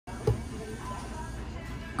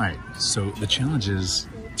All right, so the challenge is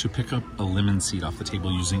to pick up a lemon seed off the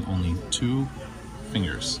table using only 2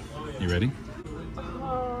 fingers. You ready?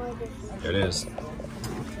 There it is.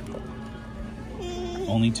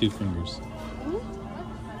 Only 2 fingers.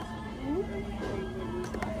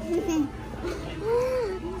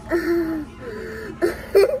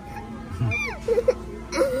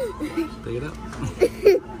 Pick it up.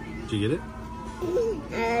 Did you get it?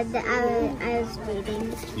 I was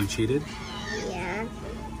cheating. You cheated? Yeah.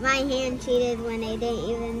 My hand cheated when I didn't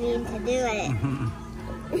even mean to do it.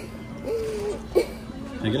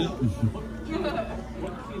 Pick it up.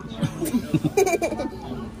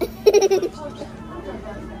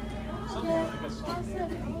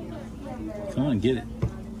 Come on, get it.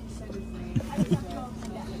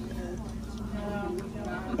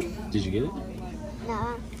 Did you get it?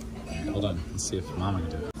 No. Hold on, let's see if Mama can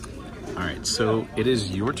do it. All right, so it is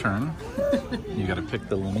your turn. You got to pick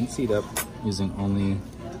the lemon seed up using only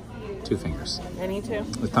 2 fingers. Any 2?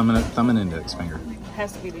 The thumb and index finger. It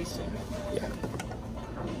has to be these 2. Yeah.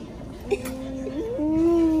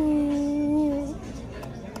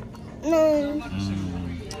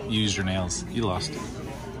 You used your nails. You lost. You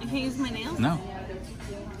can't use my nails? No.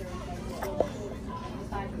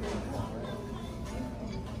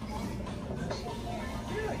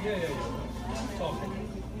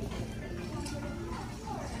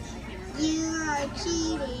 You are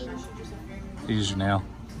cheating. You used your nail.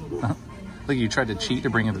 Look, you tried to cheat to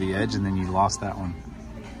bring it to the edge and then you lost that one.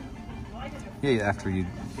 Yeah, after you,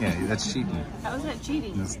 yeah, that's cheating. How is that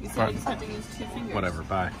cheating? You said you just have to use 2 fingers. Whatever,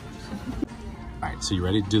 bye. All right, so you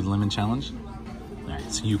ready to do the lemon challenge? All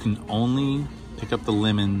right, so you can only pick up the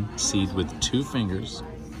lemon seed with 2 fingers.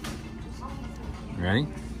 You ready?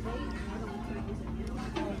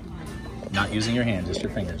 Not using your hand, just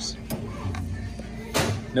your fingers.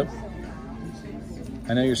 Nope.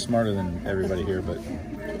 I know you're smarter than everybody here, but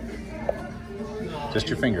just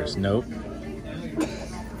your fingers. Nope.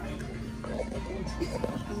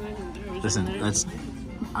 Listen, that's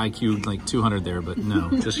IQ like 200 there, but no,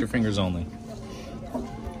 just your fingers only.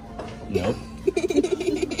 Nope.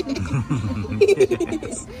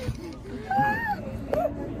 Yes.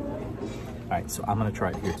 All right, so I'm gonna try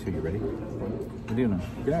it here too. You ready? What are you doing?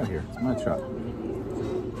 Get out of here. I'm gonna try.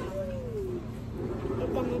 You're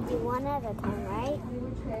gonna do one at a time, right?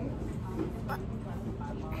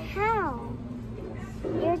 How?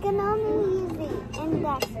 You're gonna only use the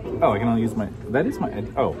index finger. Oh, I can only use my. That is my.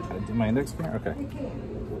 Oh, my index finger. Okay.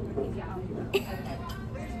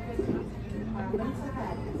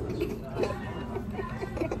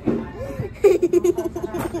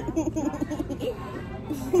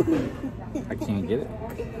 I can't get it.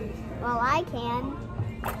 Well, I can.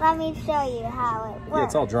 Let me show you how it works. Yeah,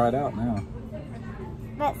 it's all dried out now.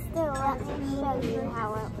 But still, let me show you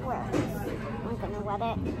how it works. I'm gonna wet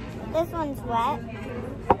it. This one's wet.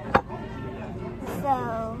 So,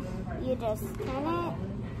 you just turn it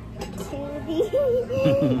to the...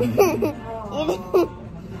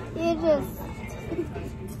 you just...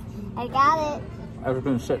 I got it.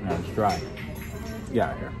 Everything's sitting there. It's dry.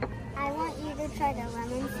 Yeah, here. I want you to try the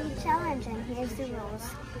lemon seed challenge, and here's the rules.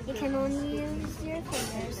 You can only use your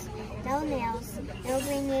fingers, no nails, no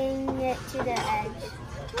bringing it to the edge.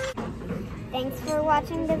 Thanks for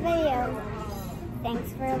watching the video.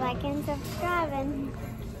 Thanks for liking and subscribing.